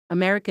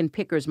American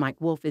Pickers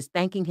Mike Wolfe is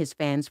thanking his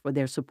fans for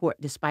their support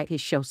despite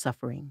his show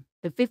suffering.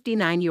 The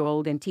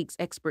 59-year-old antiques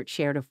expert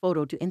shared a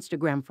photo to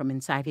Instagram from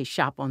inside his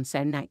shop on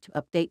Saturday night to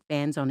update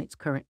fans on its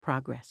current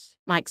progress.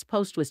 Mike's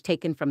post was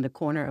taken from the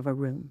corner of a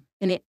room.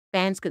 In it,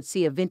 fans could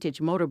see a vintage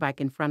motorbike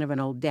in front of an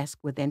old desk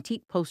with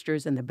antique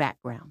posters in the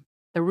background.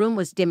 The room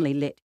was dimly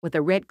lit, with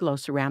a red glow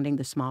surrounding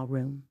the small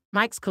room.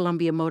 Mike's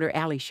Columbia Motor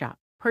Alley shop,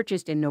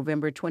 purchased in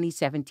November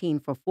 2017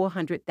 for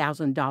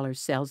 $400,000,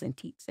 sells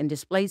antiques and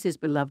displays his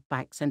beloved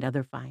bikes and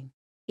other finds.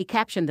 He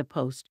captioned the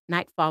post,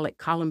 "Nightfall at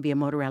Columbia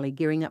Motor Alley,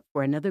 gearing up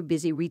for another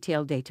busy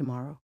retail day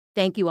tomorrow.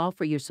 Thank you all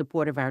for your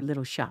support of our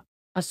little shop."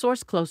 A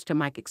source close to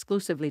Mike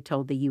exclusively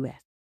told the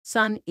U.S.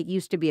 Sun it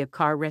used to be a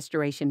car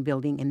restoration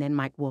building and then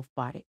Mike Wolfe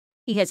bought it.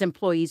 He has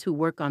employees who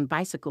work on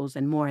bicycles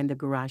and more in the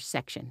garage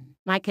section.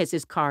 Mike has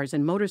his cars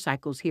and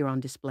motorcycles here on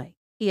display.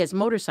 He has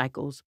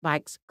motorcycles,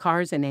 bikes,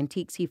 cars, and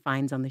antiques he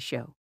finds on the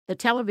show. The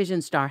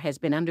television star has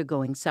been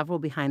undergoing several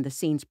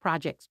behind-the-scenes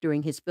projects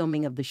during his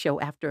filming of the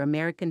show after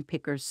American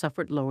Pickers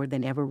suffered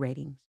lower-than-ever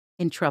ratings.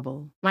 In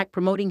trouble, Mike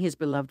promoting his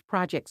beloved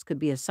projects could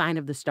be a sign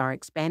of the star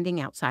expanding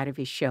outside of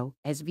his show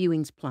as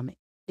viewings plummet.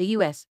 The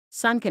U.S.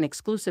 Sun can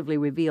exclusively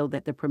reveal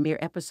that the premiere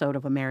episode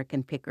of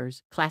American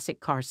Pickers,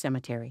 Classic Car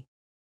Cemetery,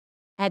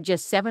 had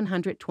just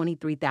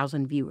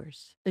 723,000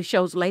 viewers. The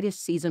show's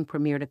latest season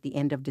premiered at the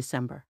end of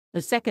December.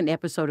 The second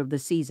episode of the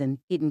season,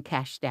 Hidden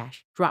Cash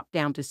Stash, dropped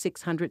down to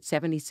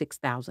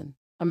 676,000.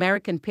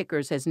 American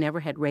Pickers has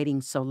never had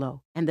ratings so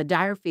low, and the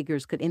dire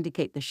figures could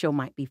indicate the show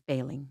might be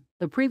failing.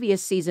 The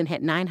previous season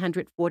had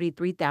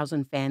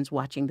 943,000 fans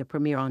watching the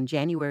premiere on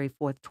January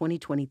 4,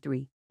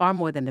 2023, far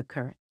more than the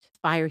current.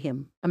 Fire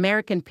him.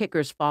 American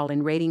Pickers' fall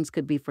in ratings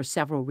could be for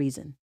several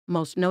reasons.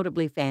 Most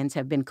notably, fans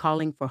have been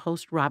calling for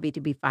host Robbie to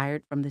be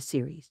fired from the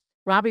series.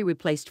 Robbie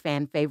replaced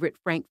fan favorite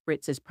Frank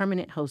Fritz as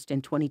permanent host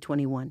in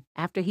 2021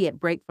 after he had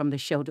break from the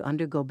show to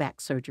undergo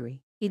back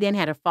surgery. He then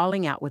had a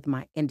falling out with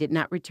Mike and did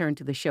not return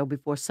to the show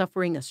before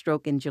suffering a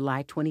stroke in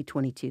July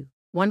 2022.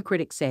 One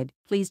critic said,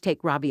 "Please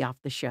take Robbie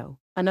off the show."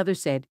 Another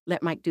said,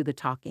 "Let Mike do the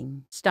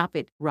talking. Stop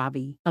it,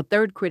 Robbie." A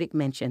third critic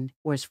mentioned,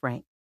 "Where's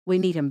Frank? We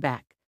need him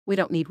back. We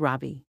don't need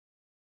Robbie."